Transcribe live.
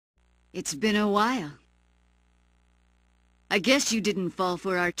It's been a while. I guess you didn't fall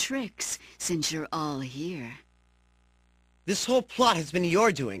for our tricks, since you're all here. This whole plot has been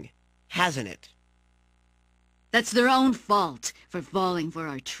your doing, hasn't it? That's their own fault for falling for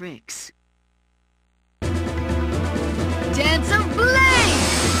our tricks. Dance of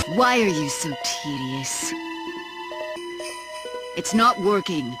Blade! Why are you so tedious? It's not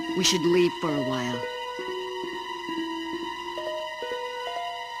working. We should leave for a while.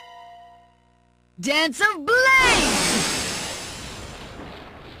 Dance of Blade!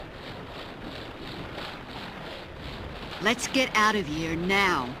 Let's get out of here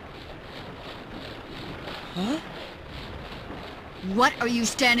now. Huh? What are you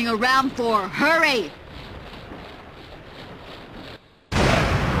standing around for? Hurry!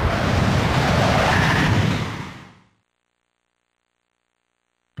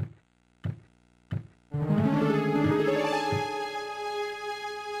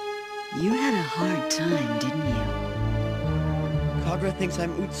 You had a hard time, didn't you? Kagura thinks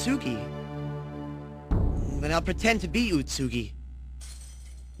I'm Utsugi. Then I'll pretend to be Utsugi.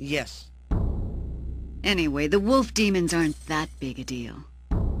 Yes. Anyway, the wolf demons aren't that big a deal.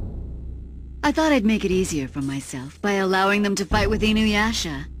 I thought I'd make it easier for myself by allowing them to fight with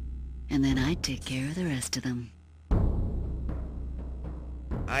InuYasha. And then I'd take care of the rest of them.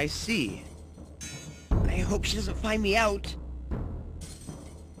 I see. I hope she doesn't find me out.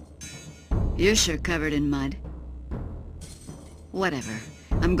 You're sure covered in mud. Whatever.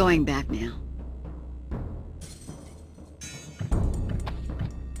 I'm going back now.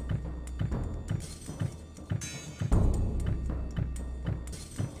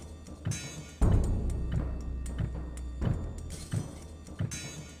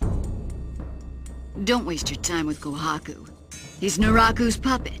 Don't waste your time with Kohaku. He's Naraku's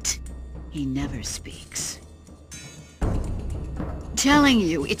puppet. He never speaks. Telling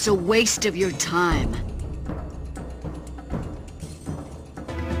you, it's a waste of your time.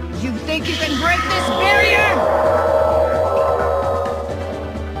 You think you can break this barrier?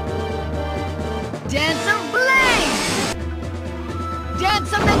 Dance of Blade!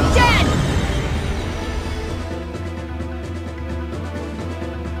 Dance of the Dead!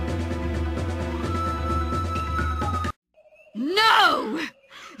 No!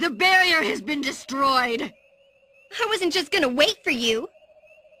 The barrier has been destroyed! I wasn't just gonna wait for you.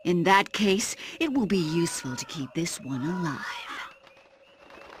 In that case, it will be useful to keep this one alive.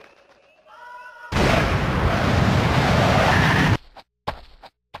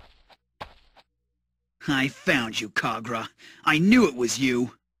 I found you, Kagura. I knew it was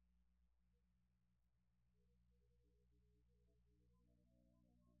you.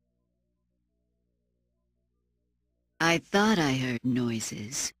 I thought I heard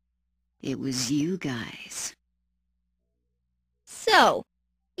noises. It was you guys. So,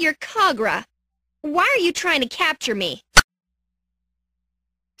 you're Kagura. Why are you trying to capture me?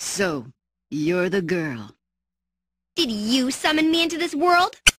 So, you're the girl. Did you summon me into this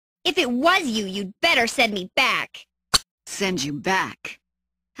world? If it was you, you'd better send me back. Send you back?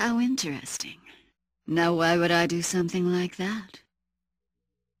 How interesting. Now why would I do something like that?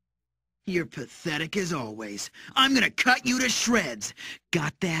 You're pathetic as always. I'm gonna cut you to shreds.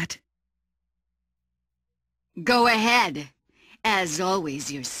 Got that? Go ahead. As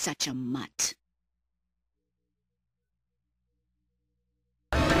always, you're such a mutt.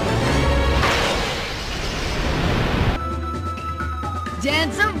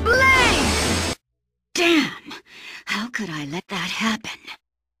 Dance of Blade! Damn! How could I let that happen?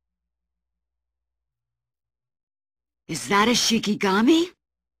 Is that a Shikigami?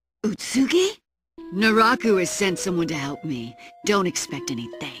 Utsugi? Naraku has sent someone to help me. Don't expect any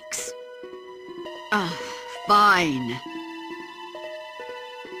thanks. Fine.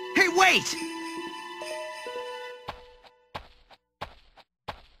 Hey, wait!